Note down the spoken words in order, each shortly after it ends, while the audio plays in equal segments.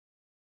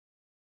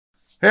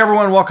Hey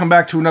everyone, welcome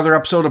back to another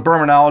episode of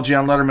Birminology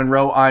on Letterman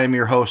Row. I am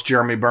your host,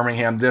 Jeremy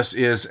Birmingham. This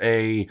is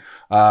a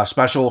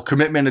special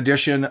commitment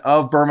edition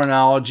of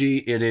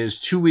Birminology. It is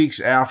 3 weeks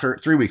after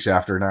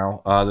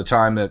now, the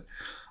time that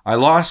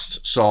I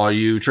saw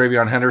you,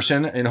 TreVeyon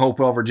Henderson in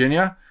Hopewell,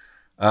 Virginia.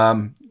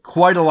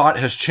 Quite a lot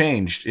has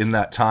changed in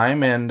that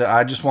time, and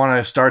I just want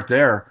to start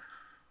there.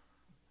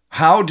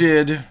 How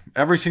did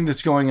everything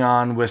that's going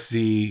on with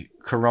the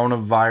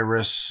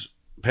coronavirus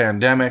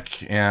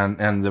pandemic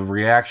and the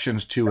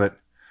reactions to it,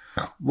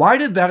 why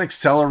did that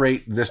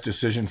accelerate this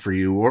decision for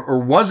you? Or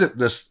was it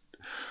this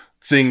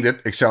thing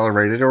that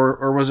accelerated,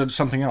 or was it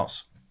something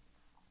else?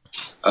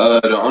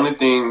 The only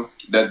thing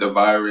that the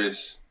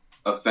virus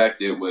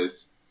affected was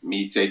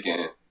me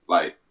taking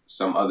like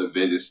some other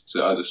visits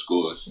to other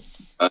schools,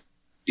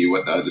 see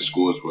what the other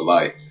schools were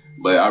like.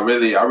 But I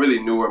really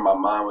knew where my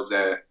mind was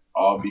at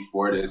all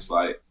before this.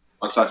 Like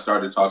once I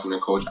started talking to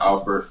Coach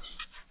Alford,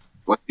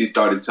 once he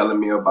started telling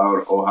me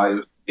about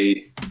Ohio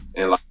State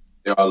and like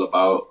they're all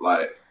about,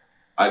 like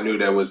I knew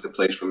that was the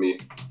place for me.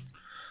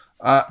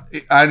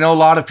 I know a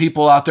lot of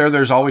people out there.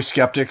 There's always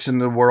skeptics in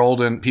the world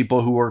and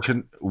people who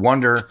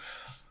wonder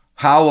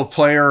how a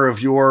player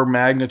of your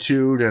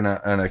magnitude and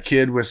a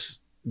kid with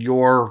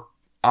your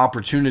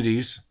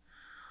opportunities,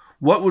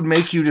 what would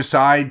make you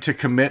decide to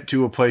commit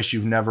to a place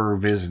you've never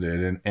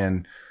visited?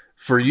 And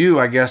for you,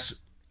 I guess,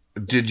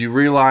 did you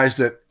realize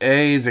that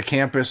the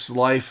campus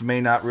life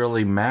may not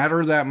really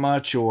matter that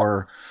much,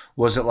 or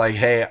was it like,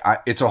 hey,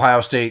 it's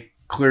Ohio State?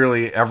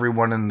 Clearly,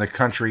 everyone in the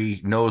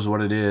country knows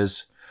what it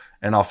is,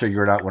 and I'll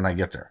figure it out when I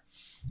get there.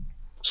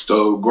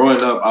 So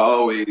growing up, I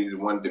always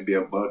wanted to be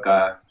a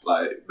Buckeye.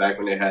 Like back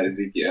when they had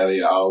Ezekiel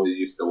Elliott, I always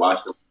used to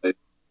watch them play.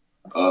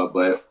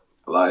 But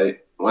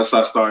like once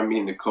I started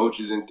meeting the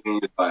coaches and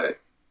things,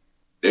 like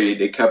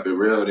they kept it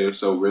real. They were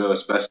so real,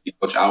 especially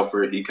Coach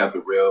Alford. He kept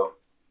it real,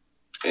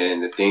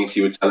 and the things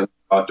he would tell me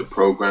about the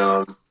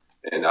program,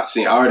 and I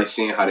already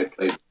seen how they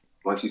played.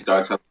 Once he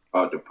started telling me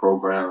about the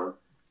program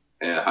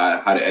and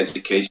how the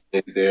education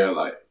is there,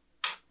 like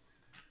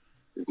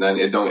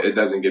it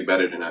doesn't get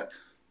better than that.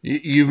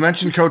 You've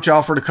mentioned Coach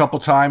Alford a couple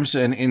times,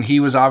 and he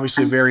was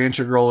obviously very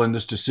integral in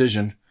this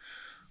decision.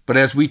 But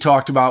as we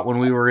talked about when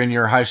we were in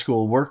your high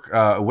school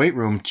weight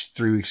room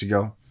 3 weeks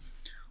ago,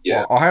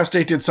 yeah, Ohio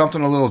State did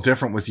something a little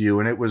different with you,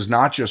 and it was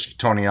not just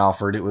Tony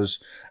Alford. It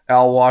was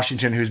Al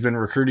Washington, who's been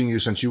recruiting you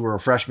since you were a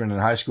freshman in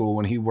high school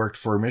when he worked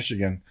for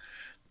Michigan.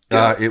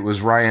 Yeah. It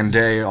was Ryan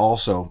Day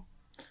also.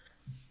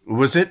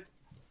 Was it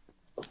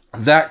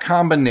that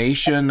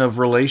combination of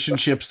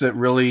relationships that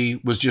really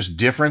was just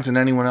different than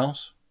anyone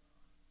else?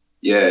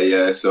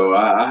 Yeah. So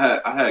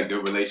I had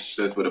good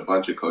relationships with a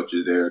bunch of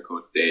coaches there,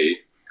 Coach Day,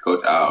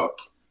 Coach Al.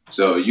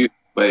 So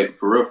but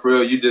for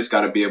real, you just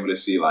got to be able to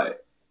see, like,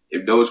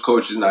 if those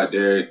coaches not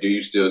there, do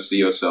you still see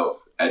yourself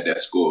at that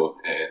school?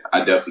 And I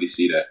definitely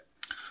see that.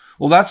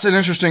 Well, that's an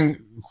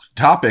interesting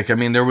topic. I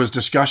mean, there was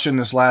discussion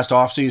this last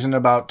offseason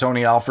about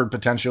Tony Alford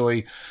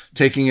potentially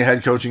taking a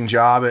head coaching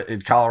job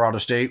at Colorado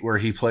State, where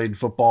he played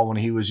football when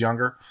he was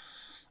younger.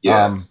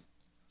 Yeah.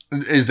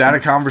 Is that a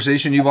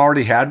conversation you've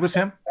already had with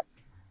him?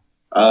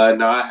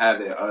 No, I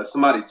haven't.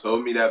 Somebody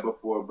told me that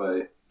before,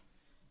 but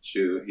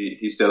shoot,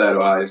 he's still at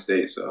Ohio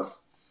State, so.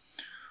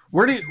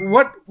 What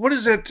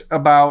is it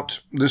about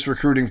this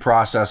recruiting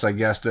process, I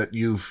guess, that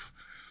you've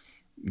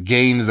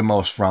gained the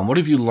most from? What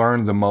have you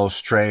learned the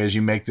most, Trey, as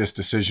you make this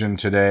decision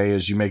today,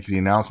 as you make the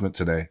announcement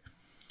today?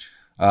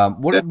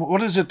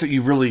 What is it that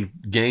you've really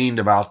gained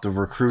about the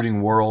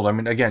recruiting world? I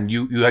mean, again,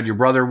 you had your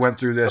brother went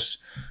through this.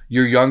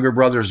 Your younger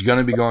brother is going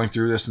to be going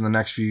through this in the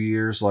next few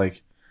years.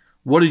 Like,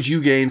 what did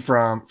you gain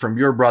from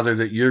your brother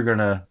that you're going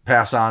to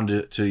pass on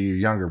to your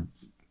younger?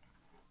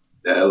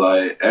 Yeah,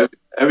 like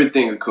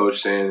everything a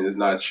coach saying is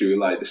not true.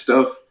 Like the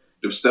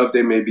stuff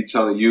they may be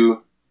telling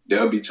you,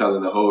 they'll be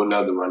telling a whole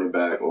nother running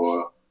back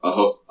or a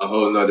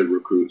whole nother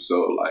recruit.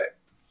 So like,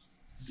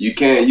 you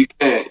can't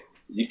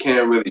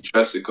really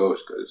trust the coach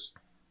because.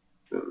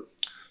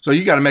 So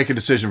you got to make a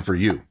decision for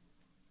you.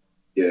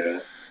 Yeah.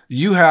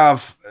 You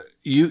have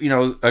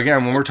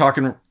again, when we're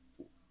talking,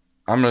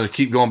 I'm going to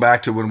keep going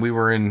back to when we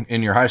were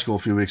in your high school a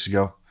few weeks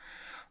ago.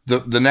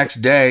 The next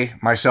day,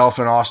 myself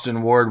and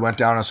Austin Ward went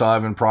down and saw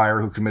Evan Pryor,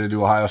 who committed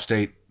to Ohio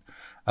State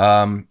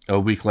a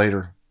week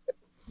later.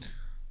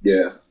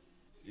 Yeah.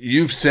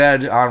 You've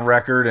said on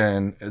record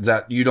and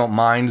that you don't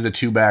mind the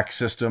two-back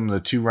system, the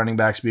two running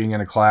backs being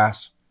in a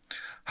class.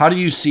 How do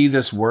you see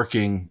this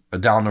working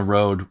down the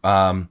road?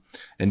 And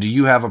do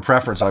you have a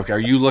preference? Like, are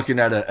you looking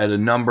at a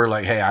number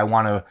like, hey,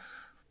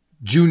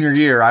 junior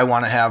year, I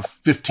want to have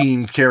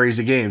 15 carries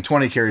a game,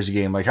 20 carries a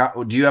game? Like,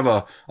 do you have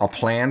a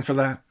plan for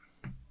that?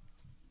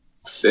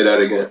 Say that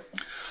again.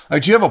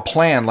 Like, do you have a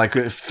plan? Like,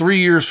 if 3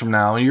 years from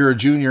now and you're a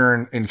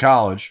junior in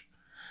college,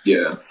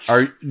 yeah,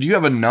 do you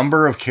have a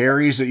number of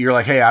carries that you're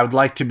like, hey, I would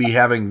like to be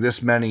having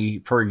this many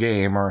per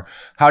game, or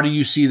how do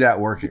you see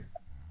that working?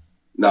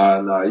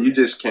 Nah, you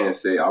just can't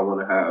say I want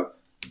to have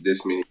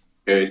this many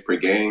carries per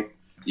game.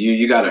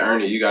 You got to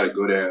earn it. You got to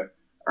go there,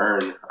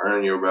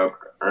 earn your rep,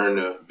 earn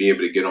to be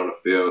able to get on the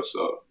field.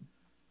 So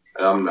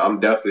I'm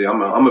definitely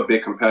I'm a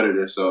big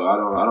competitor, so I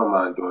don't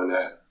mind doing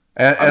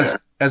that.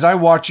 As I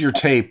watch your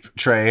tape,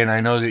 Trey, and I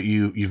know that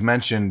you've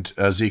mentioned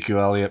Ezekiel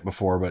Elliott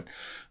before, but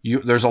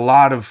there's a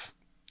lot of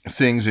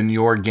things in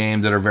your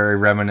game that are very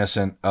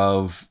reminiscent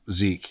of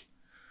Zeke.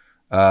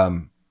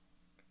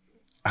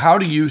 How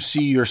do you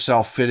see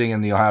yourself fitting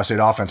in the Ohio State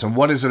offense, and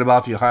what is it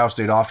about the Ohio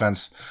State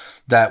offense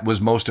that was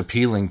most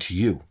appealing to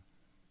you?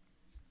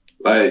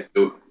 Like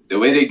the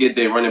way they get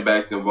their running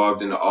backs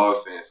involved in the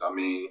offense. I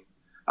mean,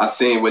 I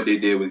seen what they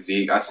did with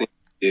Zeke. I seen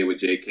what they did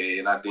with JK,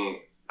 and I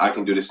think I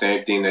can do the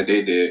same thing that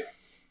they did.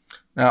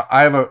 Now,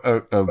 I have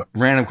a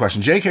random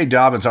question. J.K.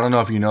 Dobbins, I don't know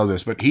if you know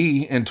this, but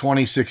he, in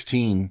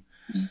 2016,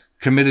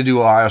 committed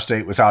to Ohio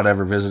State without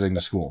ever visiting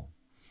the school.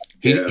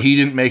 He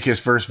didn't make his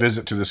first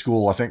visit to the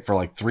school, I think, for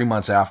like 3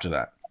 months after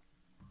that.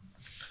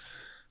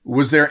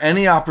 Was there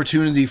any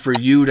opportunity for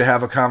you to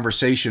have a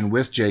conversation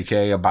with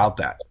J.K. about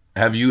that?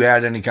 Have you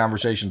had any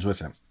conversations with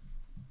him?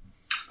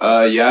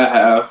 Yeah, I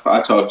have.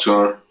 I talked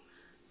to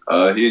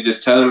him. He was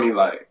just telling me,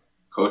 like,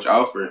 Coach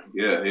Alfred,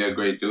 yeah, he a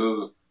great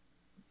dude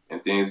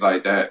and things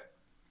like that.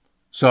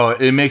 So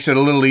it makes it a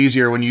little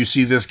easier when you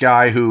see this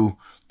guy who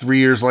 3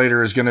 years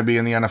later is going to be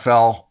in the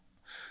NFL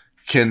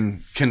can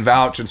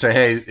vouch and say,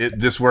 hey,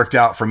 this worked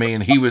out for me.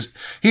 And he was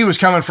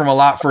coming from a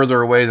lot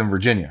further away than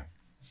Virginia.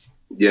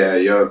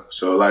 Yeah.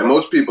 So, like,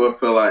 most people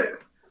feel like,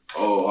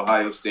 oh,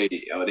 Ohio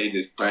State, they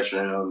just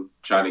pressuring him,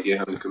 trying to get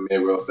him to commit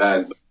real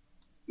fast. But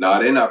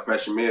no, they're not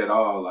pressuring me at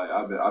all. Like,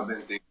 I've been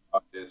thinking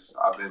about this.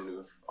 I've been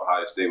to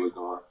Ohio State was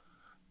going.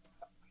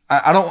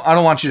 I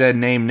don't want you to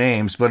name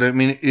names, but I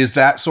mean, is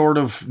that sort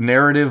of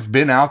narrative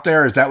been out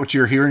there? Is that what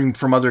you're hearing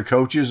from other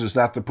coaches? Is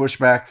that the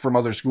pushback from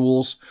other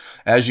schools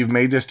as you've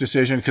made this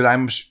decision? Because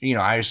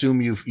I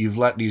assume you've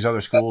let these other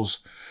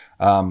schools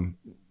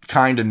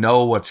kind of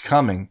know what's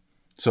coming,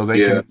 so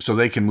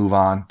they can move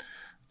on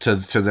to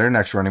their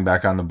next running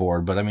back on the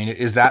board. But I mean,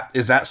 is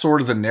that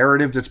sort of the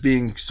narrative that's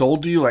being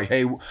sold to you? Like,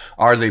 hey,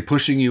 are they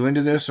pushing you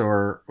into this,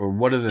 or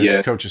what are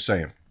the coaches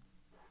saying?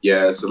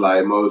 Yeah, so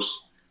like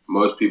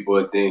most people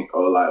would think,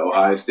 oh, like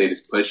Ohio State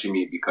is pushing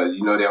me because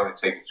they only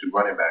take 2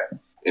 running back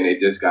and they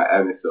just got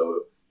Evans,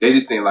 so they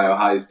just think like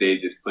Ohio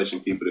State just pushing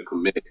people to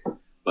commit.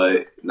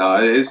 But no,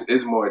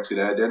 it's more to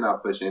that. They're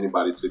not pushing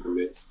anybody to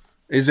commit.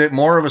 Is it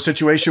more of a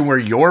situation where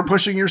you're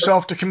pushing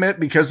yourself to commit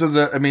because of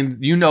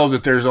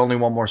that there's only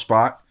one more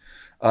spot?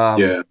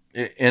 Yeah.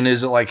 And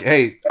is it like,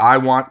 hey, I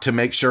want to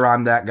make sure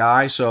I'm that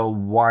guy, so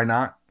why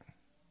not?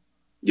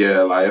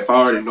 Yeah, like if I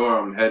already know where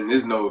I'm heading,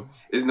 there's no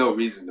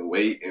reason to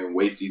wait and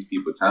waste these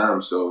people's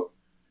time. So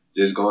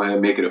just go ahead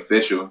and make it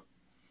official.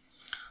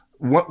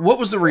 What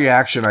was the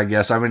reaction, I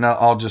guess? I mean,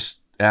 I'll just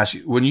ask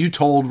you, when you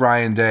told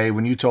Ryan Day,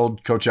 when you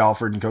told Coach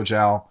Alfred and Coach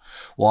Al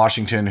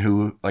Washington,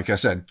 who, like I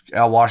said,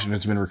 Al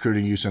Washington's been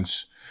recruiting you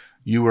since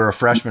you were a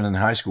freshman in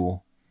high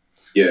school.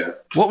 Yeah.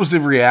 What was the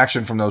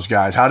reaction from those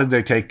guys? How did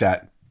they take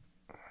that?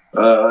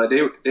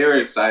 They were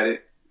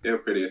excited. They were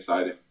pretty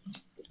excited.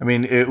 I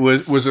mean,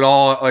 was it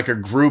all like a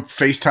group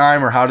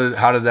FaceTime, or how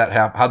did that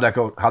happen? How'd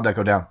that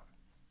go down?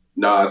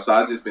 No, so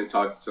I just been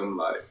talking to them,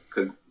 like,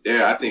 cause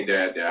I think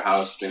they're at their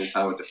house spending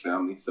time with the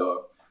family.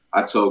 So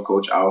I told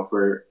Coach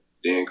Alfred,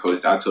 then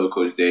I told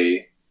Coach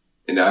Day,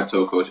 and then I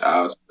told Coach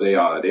Al. So they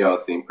all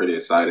seem pretty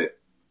excited.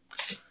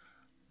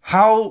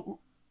 How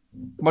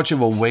much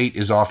of a weight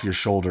is off your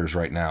shoulders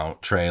right now,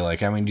 Trey?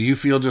 Like, I mean, do you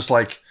feel just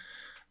like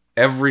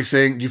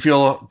everything? Do you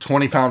feel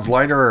 20 pounds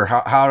lighter, or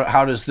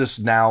how does this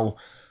now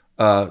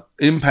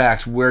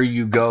impact where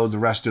you go the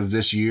rest of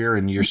this year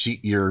and your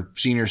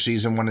senior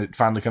season when it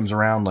finally comes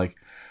around? Like,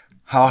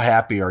 how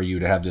happy are you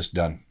to have this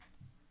done?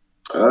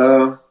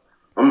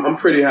 I'm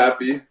pretty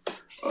happy,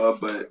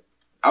 but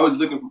I was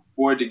looking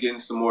forward to getting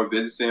some more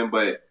visits in,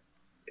 but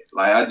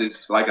like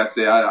I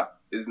said,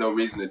 there's no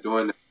reason to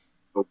doing that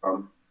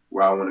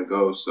where I want to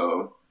go,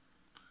 so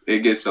it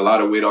gets a lot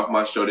of weight off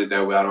my shoulder.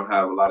 That way I don't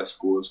have a lot of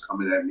schools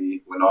coming at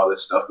me when all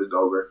this stuff is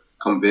over.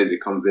 Come visit.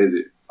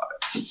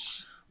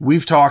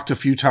 We've talked a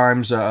few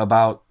times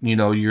about,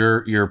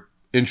 your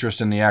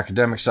interest in the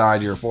academic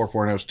side. You're a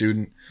 4.0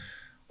 student.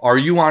 Are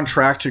you on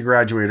track to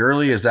graduate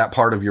early? Is that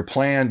part of your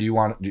plan?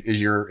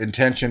 Is your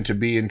intention to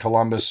be in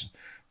Columbus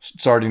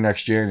starting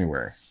next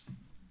January?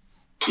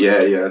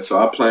 Yeah. So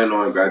I plan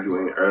on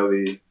graduating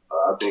early.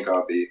 I think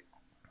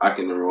I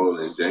can enroll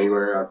in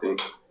January, I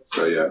think.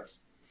 So, yeah.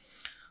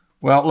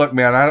 Well, look,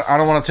 man, I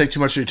don't want to take too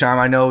much of your time.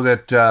 I know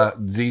that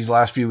these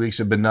last few weeks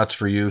have been nuts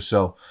for you,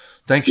 so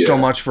thank you so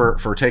much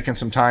for taking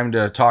some time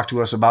to talk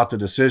to us about the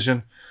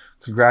decision.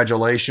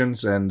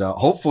 Congratulations, and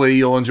hopefully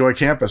you'll enjoy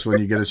campus when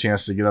you get a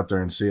chance to get up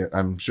there and see it.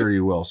 I'm sure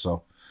you will.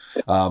 So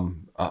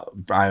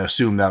I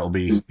assume that'll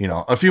be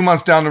a few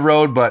months down the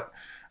road, but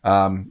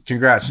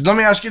congrats. Let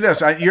me ask you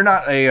this: you're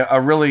not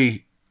the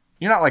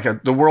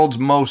world's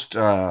most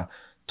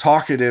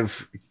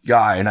talkative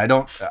guy, and I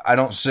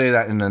don't say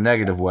that in a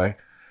negative way.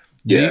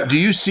 Yeah. Do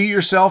you see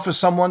yourself as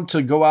someone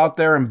to go out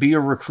there and be a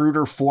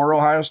recruiter for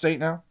Ohio State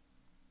now?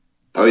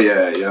 Oh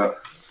yeah.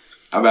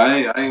 I mean, I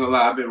ain't gonna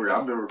lie. I've been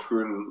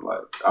recruiting.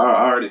 Like I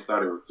already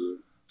started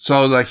recruiting.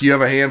 So like you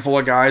have a handful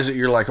of guys that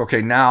you're like,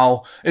 okay,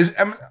 now is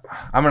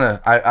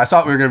I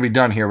thought we were going to be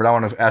done here, but I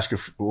want to ask you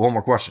one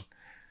more question.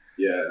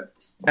 Yeah.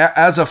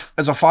 As a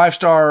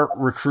 5-star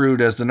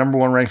recruit, as the number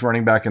 1 ranked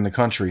running back in the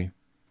country,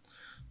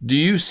 do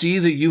you see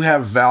that you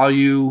have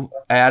value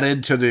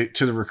added to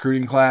the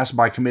recruiting class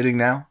by committing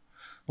now?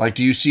 Like,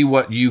 do you see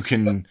what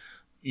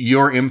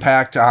your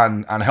impact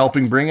on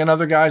helping bring in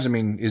other guys? I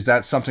mean, is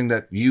that something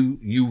that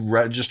you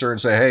register and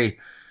say, hey,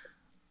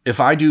 if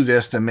I do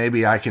this, then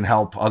maybe I can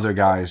help other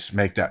guys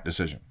make that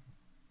decision?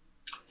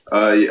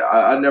 Yeah,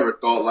 I never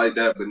thought like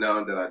that, but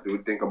now that I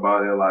do think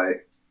about it,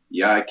 like,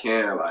 yeah, I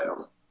can. Like,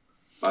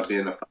 by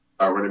being a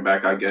 5-star running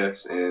back, I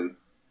guess, and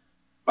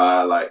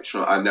by like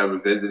I never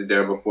visited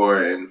there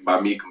before, and by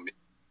me committing,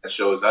 that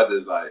shows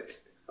others like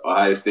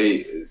Ohio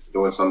State is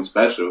doing something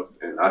special,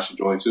 and I should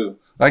join too.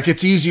 Like,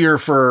 it's easier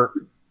for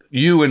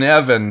you and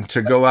Evan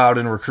to go out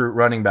and recruit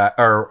running back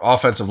or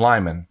offensive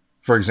linemen,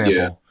 for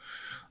example,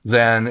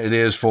 than it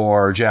is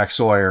for Jack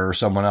Sawyer or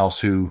someone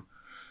else who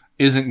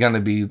isn't going to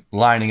be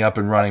lining up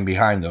and running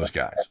behind those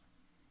guys.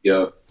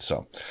 Yep.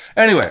 So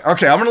anyway,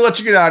 okay, I'm going to let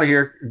you get out of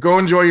here. Go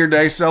enjoy your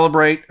day.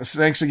 Celebrate.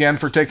 Thanks again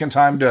for taking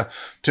time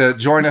to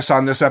join us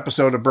on this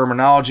episode of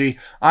Birminology.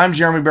 I'm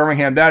Jeremy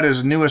Birmingham. That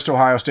is newest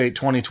Ohio State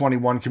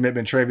 2021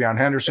 commitment, TreVeyon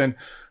Henderson,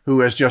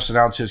 who has just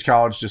announced his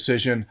college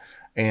decision.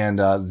 And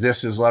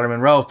this is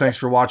Letterman Row. Thanks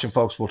for watching,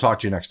 folks. We'll talk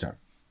to you next time.